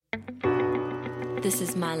This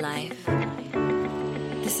is my life.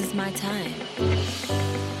 This is my time.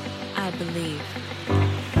 I believe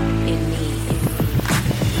in me.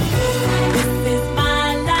 This is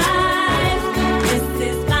my life. This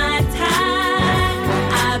is my time.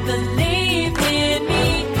 I believe in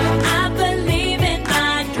me. I believe in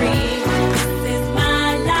my dream. This is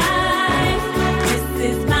my life.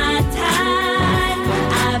 This is my time.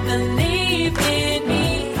 I believe in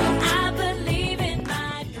me. I believe in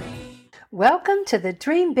my dream. Welcome to the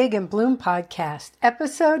Dream Big and Bloom podcast,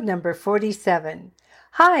 episode number 47.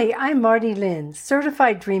 Hi, I'm Marty Lynn,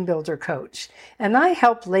 certified dream builder coach, and I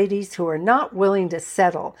help ladies who are not willing to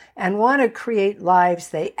settle and want to create lives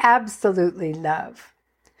they absolutely love.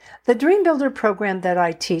 The Dream Builder program that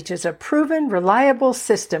I teach is a proven, reliable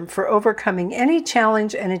system for overcoming any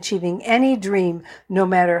challenge and achieving any dream, no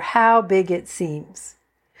matter how big it seems.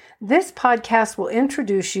 This podcast will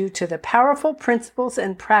introduce you to the powerful principles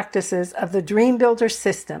and practices of the Dream Builder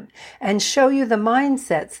system and show you the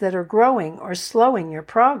mindsets that are growing or slowing your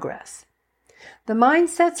progress. The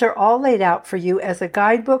mindsets are all laid out for you as a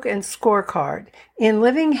guidebook and scorecard in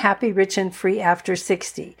Living Happy, Rich, and Free After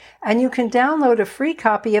 60, and you can download a free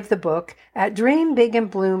copy of the book at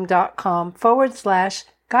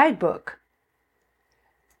dreambigandbloom.com/guidebook.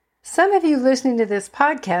 Some of you listening to this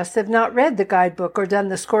podcast have not read the guidebook or done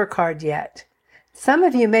the scorecard yet. Some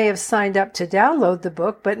of you may have signed up to download the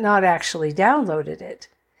book but not actually downloaded it.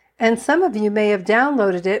 And some of you may have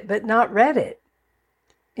downloaded it but not read it.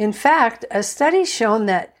 In fact, a study's shown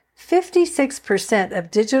that 56%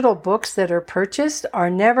 of digital books that are purchased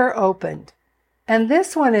are never opened. And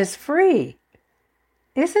this one is free.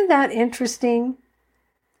 Isn't that interesting?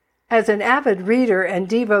 As an avid reader and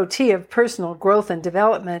devotee of personal growth and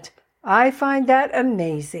development, I find that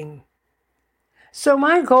amazing. So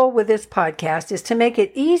my goal with this podcast is to make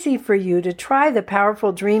it easy for you to try the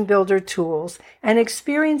powerful Dream Builder tools and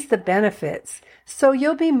experience the benefits, so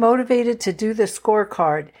you'll be motivated to do the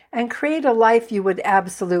scorecard and create a life you would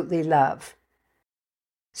absolutely love.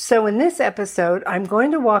 So in this episode, I'm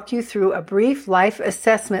going to walk you through a brief life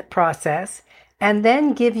assessment process and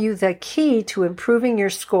then give you the key to improving your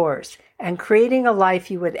scores and creating a life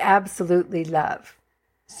you would absolutely love.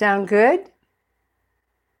 Sound good?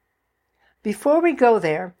 Before we go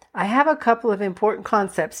there, I have a couple of important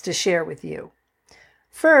concepts to share with you.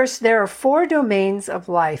 First, there are 4 domains of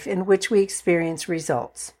life in which we experience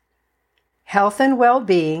results: health and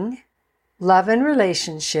well-being, love and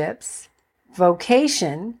relationships,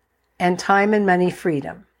 vocation, and time and money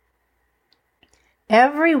freedom.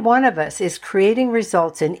 Every one of us is creating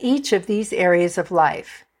results in each of these areas of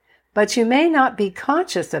life, but you may not be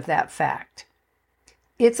conscious of that fact.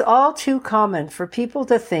 It's all too common for people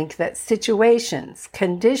to think that situations,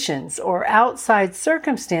 conditions, or outside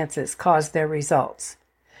circumstances cause their results.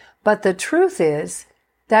 But the truth is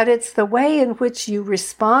that it's the way in which you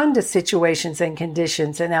respond to situations and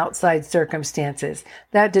conditions and outside circumstances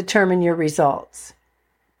that determine your results.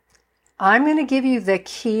 I'm going to give you the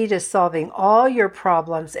key to solving all your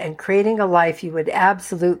problems and creating a life you would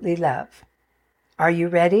absolutely love. Are you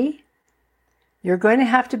ready? You're going to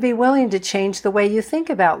have to be willing to change the way you think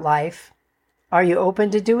about life. Are you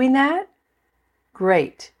open to doing that?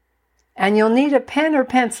 Great. And you'll need a pen or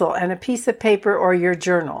pencil and a piece of paper or your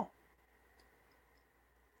journal.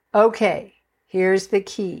 Okay, here's the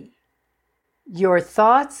key. Your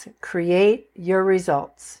thoughts create your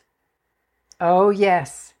results. Oh,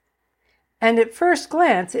 yes. And at first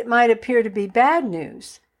glance, it might appear to be bad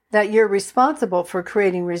news that you're responsible for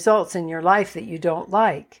creating results in your life that you don't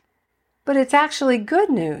like. But it's actually good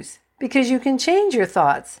news because you can change your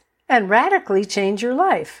thoughts and radically change your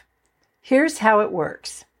life. Here's how it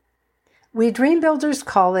works. We dream builders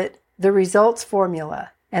call it the results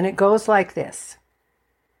formula, and it goes like this.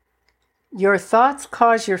 Your thoughts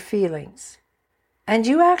cause your feelings, and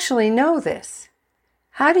you actually know this.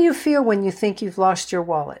 How do you feel when you think you've lost your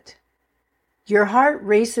wallet? Your heart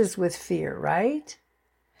races with fear, right?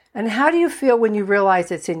 And how do you feel when you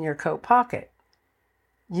realize it's in your coat pocket?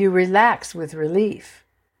 You relax with relief.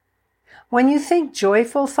 When you think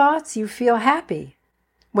joyful thoughts, you feel happy.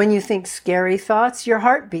 When you think scary thoughts, your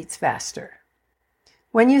heart beats faster.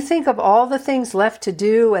 When you think of all the things left to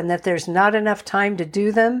do and that there's not enough time to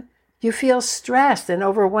do them, you feel stressed and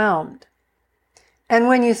overwhelmed. And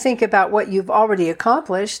when you think about what you've already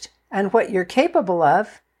accomplished and what you're capable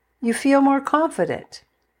of, you feel more confident.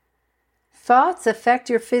 Thoughts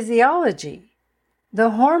affect your physiology,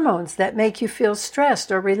 the hormones that make you feel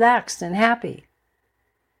stressed or relaxed and happy.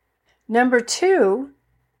 Number 2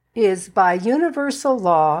 is by universal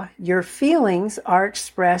law, your feelings are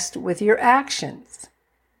expressed with your actions.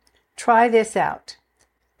 Try this out.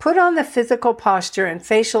 Put on the physical posture and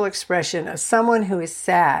facial expression of someone who is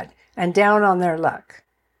sad and down on their luck.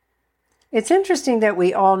 It's interesting that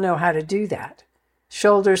we all know how to do that.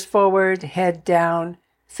 Shoulders forward, head down,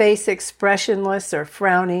 face expressionless or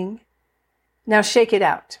frowning. Now shake it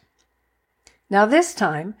out. Now this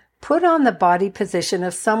time, put on the body position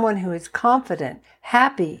of someone who is confident,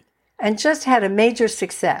 happy, and just had a major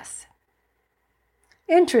success.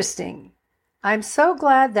 Interesting. I'm so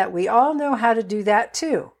glad that we all know how to do that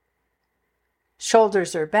too.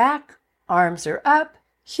 Shoulders are back, arms are up,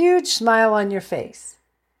 huge smile on your face.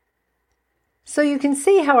 So you can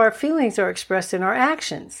see how our feelings are expressed in our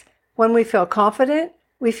actions. When we feel confident,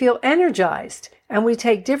 we feel energized, and we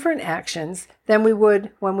take different actions than we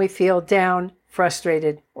would when we feel down,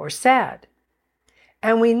 frustrated, or sad.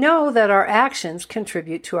 And we know that our actions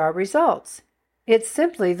contribute to our results. It's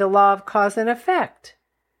simply the law of cause and effect.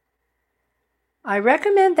 I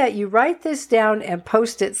recommend that you write this down and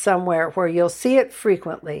post it somewhere where you'll see it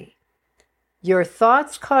frequently. Your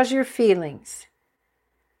thoughts cause your feelings.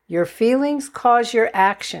 Your feelings cause your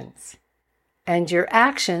actions. And your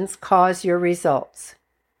actions cause your results.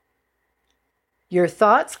 Your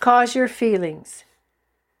thoughts cause your feelings.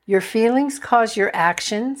 Your feelings cause your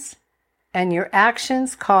actions. And your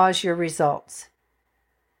actions cause your results.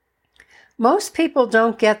 Most people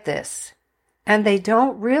don't get this, and they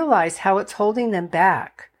don't realize how it's holding them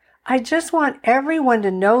back. I just want everyone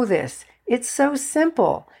to know this. It's so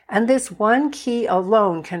simple, and this one key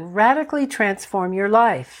alone can radically transform your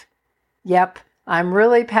life. Yep, I'm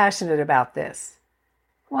really passionate about this.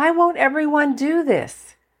 Why won't everyone do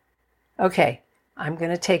this? Okay, I'm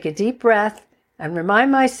going to take a deep breath and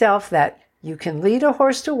remind myself that you can lead a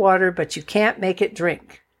horse to water, but you can't make it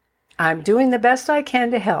drink. I'm doing the best I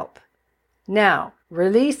can to help. Now,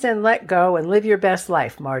 release and let go and live your best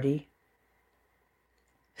life, Marty.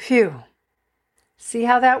 Phew. See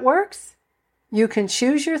how that works? You can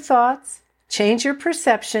choose your thoughts, change your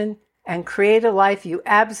perception, and create a life you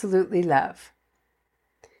absolutely love.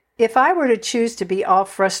 If I were to choose to be all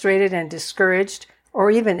frustrated and discouraged, or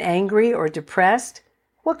even angry or depressed,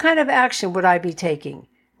 what kind of action would I be taking?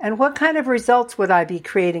 And what kind of results would I be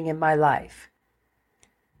creating in my life?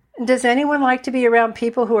 Does anyone like to be around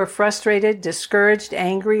people who are frustrated, discouraged,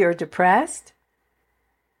 angry, or depressed?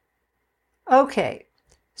 Okay,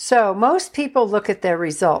 so most people look at their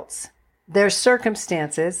results, their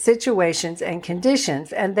circumstances, situations, and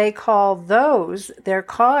conditions, and they call those their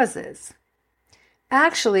causes.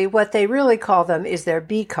 Actually, what they really call them is their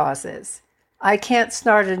be-causes. I can't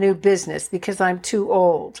start a new business because I'm too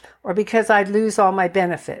old, or because I'd lose all my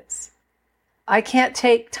benefits. I can't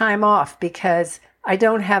take time off because I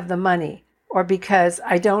don't have the money, or because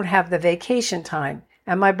I don't have the vacation time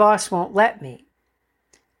and my boss won't let me.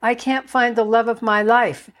 I can't find the love of my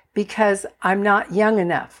life because I'm not young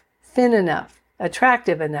enough, thin enough,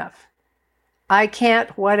 attractive enough. I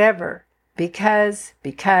can't whatever, because.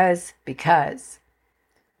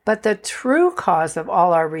 But the true cause of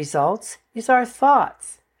all our results is our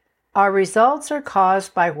thoughts. Our results are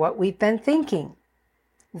caused by what we've been thinking.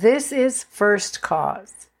 This is first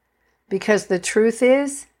cause. Because the truth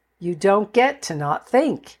is, you don't get to not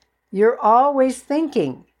think. You're always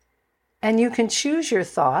thinking. And you can choose your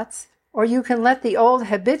thoughts, or you can let the old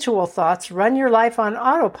habitual thoughts run your life on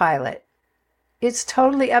autopilot. It's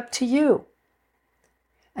totally up to you.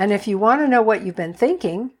 And if you want to know what you've been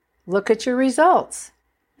thinking, look at your results,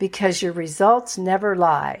 because your results never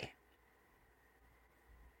lie.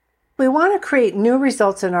 We want to create new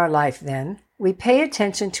results in our life then. We pay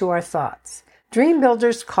attention to our thoughts. Dream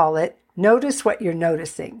builders call it notice what you're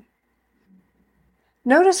noticing.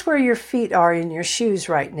 Notice where your feet are in your shoes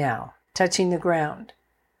right now, touching the ground.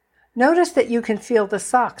 Notice that you can feel the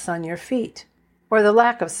socks on your feet, or the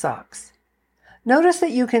lack of socks. Notice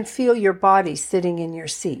that you can feel your body sitting in your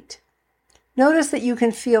seat. Notice that you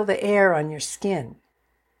can feel the air on your skin.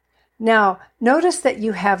 Now, notice that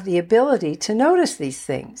you have the ability to notice these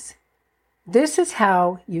things. This is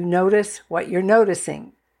how you notice what you're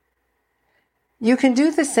noticing. You can do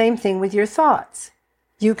the same thing with your thoughts.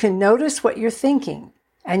 You can notice what you're thinking,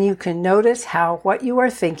 and you can notice how what you are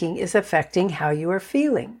thinking is affecting how you are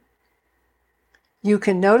feeling. You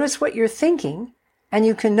can notice what you're thinking, and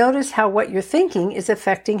you can notice how what you're thinking is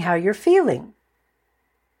affecting how you're feeling.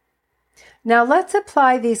 Now let's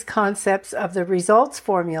apply these concepts of the results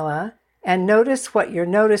formula and notice what you're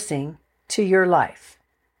noticing to your life.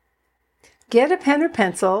 Get a pen or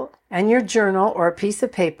pencil and your journal or a piece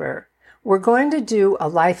of paper. We're going to do a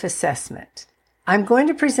life assessment. I'm going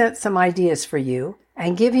to present some ideas for you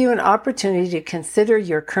and give you an opportunity to consider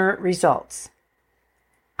your current results.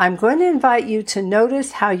 I'm going to invite you to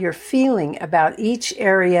notice how you're feeling about each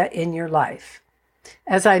area in your life.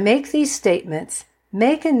 As I make these statements,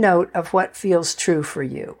 make a note of what feels true for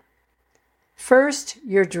you. First,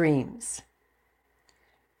 your dreams.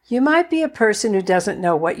 You might be a person who doesn't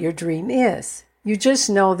know what your dream is. You just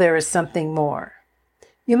know there is something more.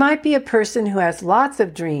 You might be a person who has lots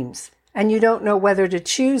of dreams, and you don't know whether to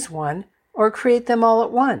choose one or create them all at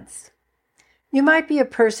once. You might be a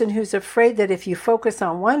person who's afraid that if you focus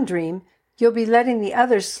on one dream, you'll be letting the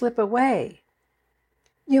others slip away.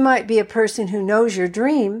 You might be a person who knows your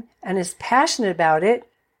dream and is passionate about it,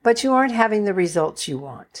 but you aren't having the results you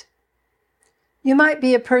want. You might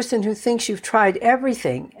be a person who thinks you've tried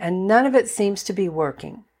everything and none of it seems to be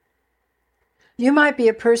working. You might be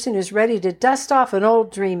a person who's ready to dust off an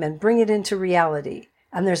old dream and bring it into reality,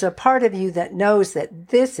 and there's a part of you that knows that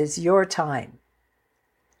this is your time.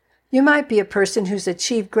 You might be a person who's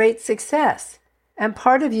achieved great success, and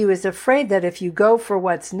part of you is afraid that if you go for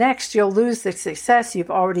what's next, you'll lose the success you've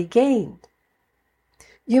already gained.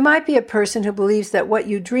 You might be a person who believes that what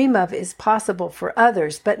you dream of is possible for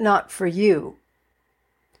others, but not for you.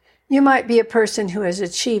 You might be a person who has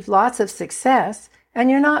achieved lots of success, and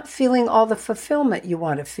you're not feeling all the fulfillment you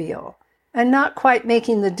want to feel, and not quite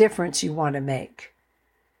making the difference you want to make.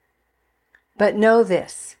 But know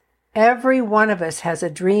this, every one of us has a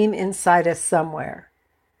dream inside us somewhere,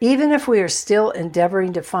 even if we are still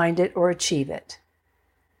endeavoring to find it or achieve it.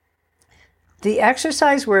 The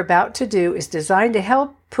exercise we're about to do is designed to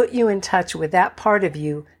help put you in touch with that part of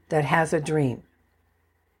you that has a dream.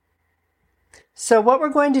 So what we're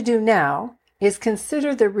going to do now is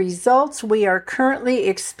consider the results we are currently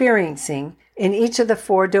experiencing in each of the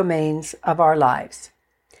 4 domains of our lives.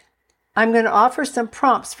 I'm going to offer some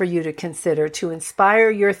prompts for you to consider to inspire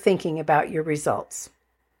your thinking about your results.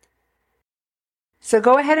 So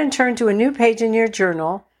go ahead and turn to a new page in your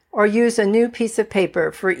journal or use a new piece of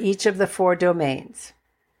paper for each of the 4 domains.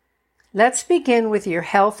 Let's begin with your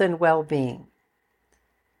health and well-being.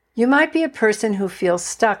 You might be a person who feels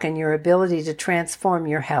stuck in your ability to transform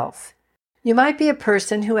your health. You might be a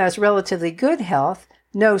person who has relatively good health,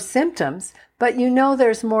 no symptoms, but you know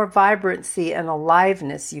there's more vibrancy and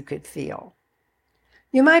aliveness you could feel.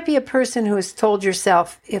 You might be a person who has told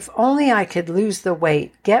yourself, if only I could lose the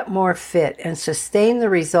weight, get more fit, and sustain the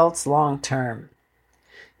results long term.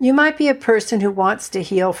 You might be a person who wants to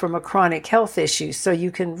heal from a chronic health issue so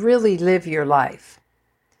you can really live your life.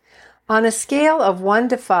 On a scale of 1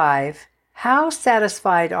 to 5, how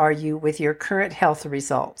satisfied are you with your current health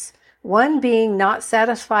results? 1 being not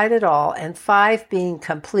satisfied at all and 5 being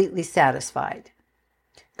completely satisfied.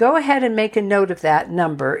 Go ahead and make a note of that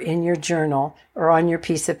number in your journal or on your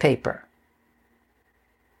piece of paper.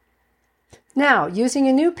 Now, using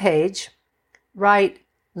a new page, write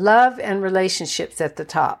love and relationships at the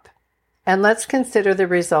top. And let's consider the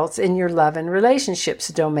results in your love and relationships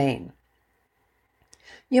domain.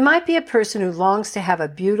 You might be a person who longs to have a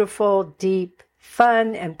beautiful, deep,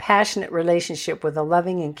 fun, and passionate relationship with a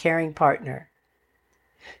loving and caring partner.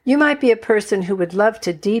 You might be a person who would love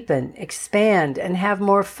to deepen, expand, and have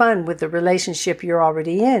more fun with the relationship you're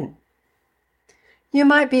already in. You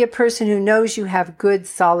might be a person who knows you have good,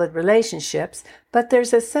 solid relationships, but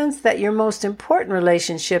there's a sense that your most important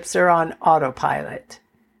relationships are on autopilot.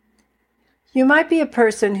 You might be a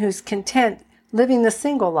person who's content living the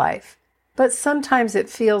single life, but sometimes it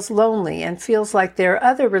feels lonely and feels like there are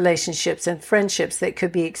other relationships and friendships that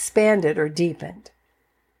could be expanded or deepened.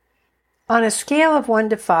 On a scale of 1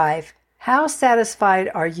 to 5, how satisfied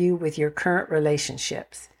are you with your current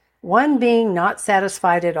relationships? 1 being not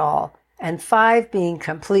satisfied at all, and 5 being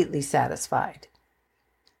completely satisfied.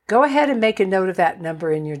 Go ahead and make a note of that number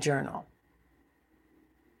in your journal.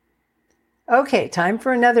 Okay, time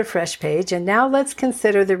for another fresh page, and now let's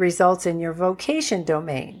consider the results in your vocation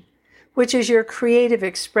domain, which is your creative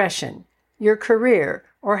expression, your career,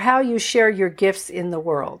 or how you share your gifts in the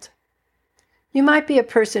world. You might be a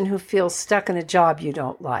person who feels stuck in a job you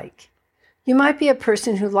don't like. You might be a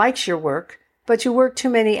person who likes your work, but you work too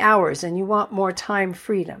many hours and you want more time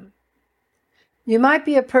freedom. You might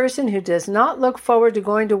be a person who does not look forward to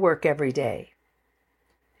going to work every day.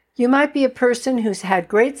 You might be a person who's had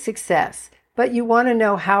great success, but you want to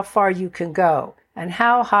know how far you can go and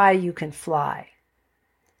how high you can fly.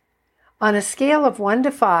 On a scale of 1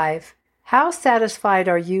 to 5, how satisfied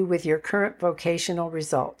are you with your current vocational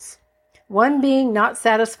results? 1 being not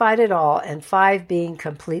satisfied at all and 5 being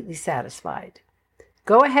completely satisfied.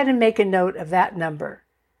 Go ahead and make a note of that number.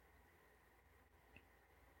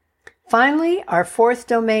 Finally, our 4th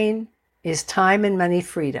domain is time and money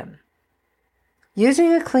freedom.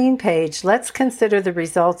 Using a clean page, let's consider the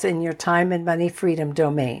results in your time and money freedom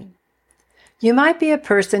domain. You might be a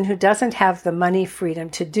person who doesn't have the money freedom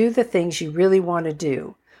to do the things you really want to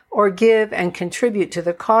do, or give and contribute to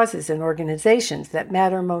the causes and organizations that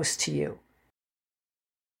matter most to you.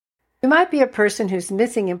 You might be a person who's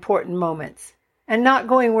missing important moments and not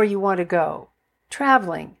going where you want to go,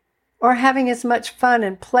 traveling, or having as much fun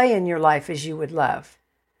and play in your life as you would love.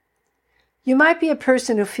 You might be a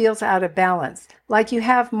person who feels out of balance, like you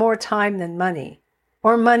have more time than money,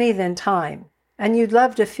 or money than time, and you'd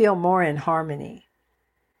love to feel more in harmony.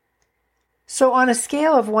 So on a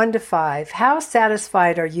scale of 1 to 5, how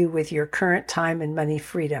satisfied are you with your current time and money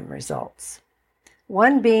freedom results?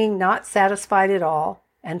 1 being not satisfied at all,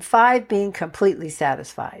 and 5 being completely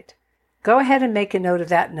satisfied. Go ahead and make a note of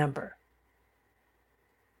that number.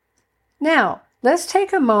 Now, let's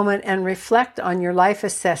take a moment and reflect on your life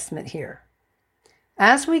assessment here.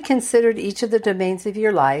 As we considered each of the domains of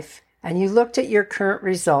your life and you looked at your current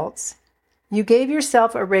results, you gave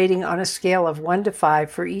yourself a rating on a scale of 1 to 5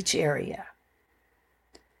 for each area.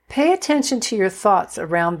 Pay attention to your thoughts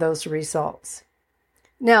around those results.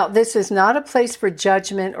 Now, this is not a place for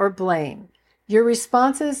judgment or blame. Your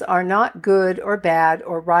responses are not good or bad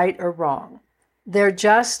or right or wrong. They're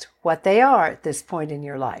just what they are at this point in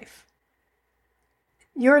your life.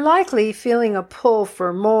 You're likely feeling a pull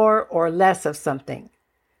for more or less of something,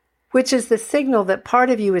 which is the signal that part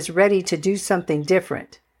of you is ready to do something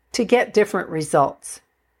different, to get different results.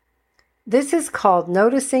 This is called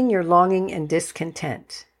noticing your longing and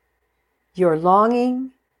discontent. Your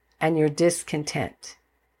longing and your discontent.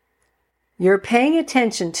 You're paying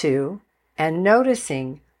attention to and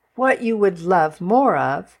noticing what you would love more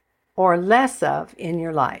of or less of in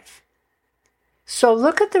your life. So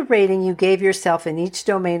look at the rating you gave yourself in each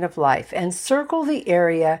domain of life and circle the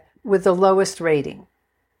area with the lowest rating.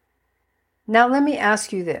 Now let me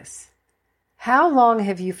ask you this. How long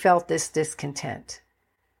have you felt this discontent?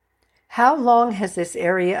 How long has this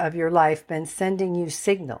area of your life been sending you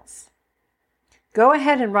signals? Go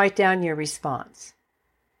ahead and write down your response.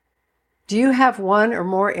 Do you have 1 or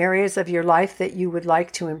more areas of your life that you would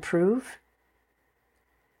like to improve?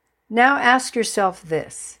 Now ask yourself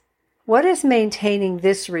this. What is maintaining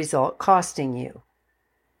this result costing you?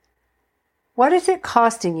 What is it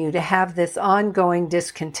costing you to have this ongoing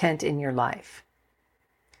discontent in your life?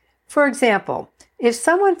 For example, if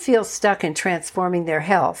someone feels stuck in transforming their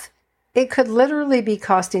health, it could literally be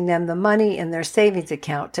costing them the money in their savings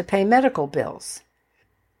account to pay medical bills.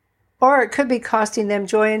 Or it could be costing them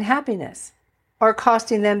joy and happiness, or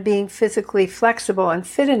costing them being physically flexible and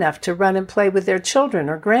fit enough to run and play with their children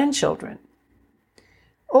or grandchildren.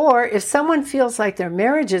 Or if someone feels like their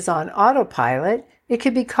marriage is on autopilot, it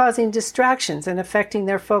could be causing distractions and affecting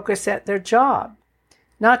their focus at their job.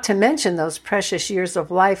 Not to mention those precious years of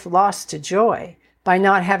life lost to joy by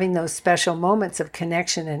not having those special moments of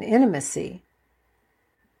connection and intimacy.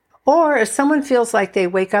 Or if someone feels like they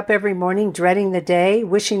wake up every morning dreading the day,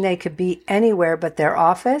 wishing they could be anywhere but their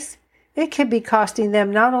office, it could be costing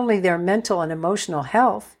them not only their mental and emotional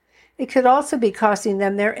health, it could also be costing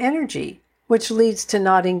them their energy, which leads to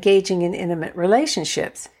not engaging in intimate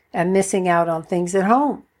relationships and missing out on things at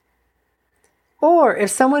home. Or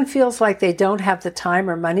if someone feels like they don't have the time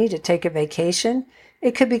or money to take a vacation,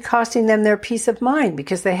 it could be costing them their peace of mind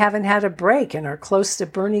because they haven't had a break and are close to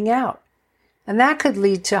burning out. And that could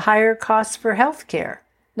lead to higher costs for health care,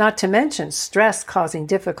 not to mention stress causing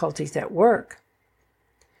difficulties at work.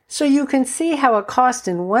 So you can see how a cost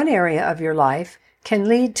in one area of your life can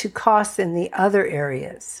lead to costs in the other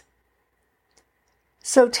areas.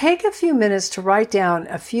 So take a few minutes to write down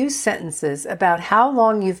a few sentences about how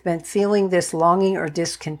long you've been feeling this longing or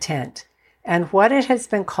discontent and what it has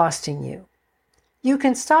been costing you. You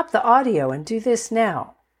can stop the audio and do this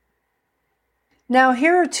now. Now,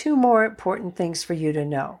 here are 2 more important things for you to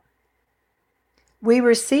know. We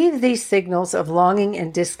receive these signals of longing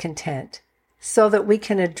and discontent so that we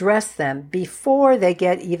can address them before they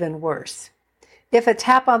get even worse. If a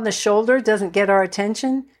tap on the shoulder doesn't get our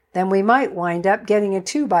attention, then we might wind up getting a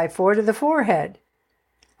 2x4 to the forehead.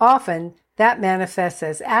 Often, that manifests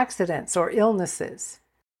as accidents or illnesses.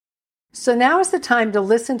 So now is the time to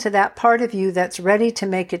listen to that part of you that's ready to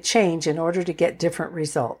make a change in order to get different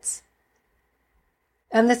results.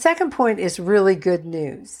 And the second point is really good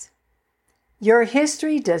news. Your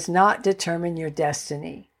history does not determine your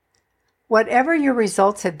destiny. Whatever your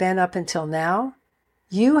results have been up until now,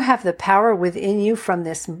 you have the power within you from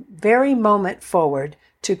this very moment forward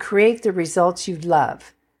to create the results you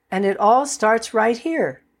love. And it all starts right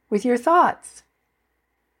here with your thoughts.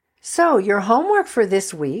 So your homework for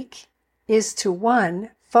this week is to 1,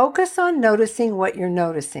 Focus on noticing what you're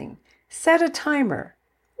noticing. Set a timer,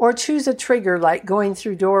 or choose a trigger like going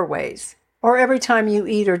through doorways, or every time you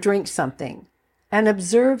eat or drink something, and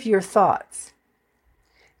observe your thoughts.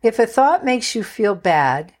 If a thought makes you feel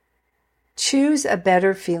bad, choose a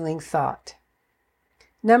better feeling thought.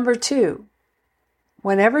 Number 2,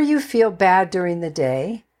 whenever you feel bad during the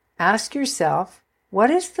day, ask yourself, what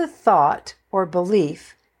is the thought or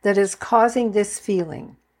belief that is causing this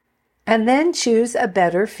feeling? And then choose a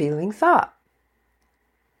better feeling thought.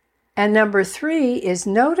 And number 3 is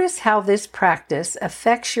notice how this practice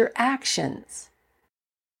affects your actions.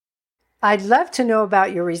 I'd love to know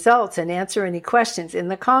about your results and answer any questions in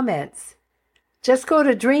the comments. Just go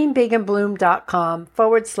to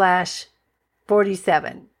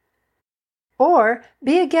dreambigandbloom.com/47. Or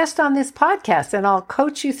be a guest on this podcast and I'll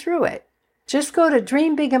coach you through it. Just go to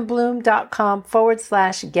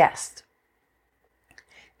dreambigandbloom.com/guest.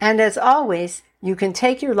 And as always, you can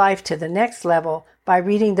take your life to the next level by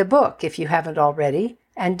reading the book if you haven't already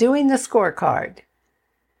and doing the scorecard.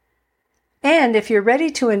 And if you're ready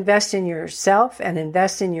to invest in yourself and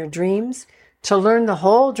invest in your dreams, to learn the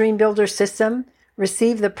whole Dream Builder system,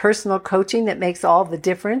 receive the personal coaching that makes all the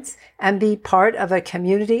difference, and be part of a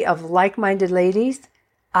community of like-minded ladies,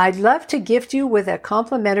 I'd love to gift you with a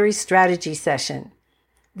complimentary strategy session.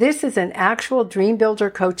 This is an actual Dream Builder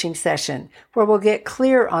coaching session where we'll get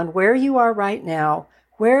clear on where you are right now,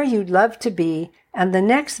 where you'd love to be, and the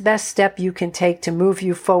next best step you can take to move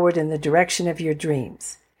you forward in the direction of your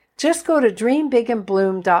dreams. Just go to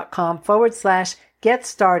dreambigandbloom.com/get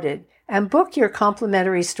started and book your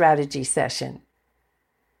complimentary strategy session.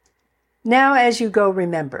 Now, as you go,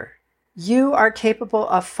 remember, you are capable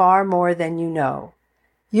of far more than you know.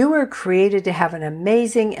 You were created to have an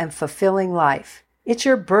amazing and fulfilling life. It's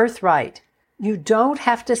your birthright. You don't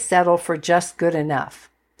have to settle for just good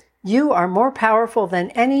enough. You are more powerful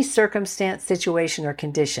than any circumstance, situation, or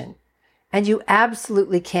condition, and you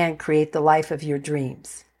absolutely can create the life of your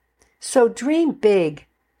dreams. So dream big,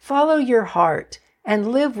 follow your heart,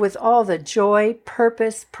 and live with all the joy,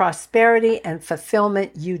 purpose, prosperity, and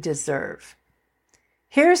fulfillment you deserve.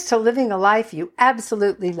 Here's to living a life you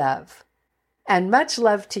absolutely love. And much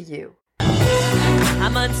love to you.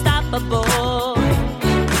 I'm unstoppable.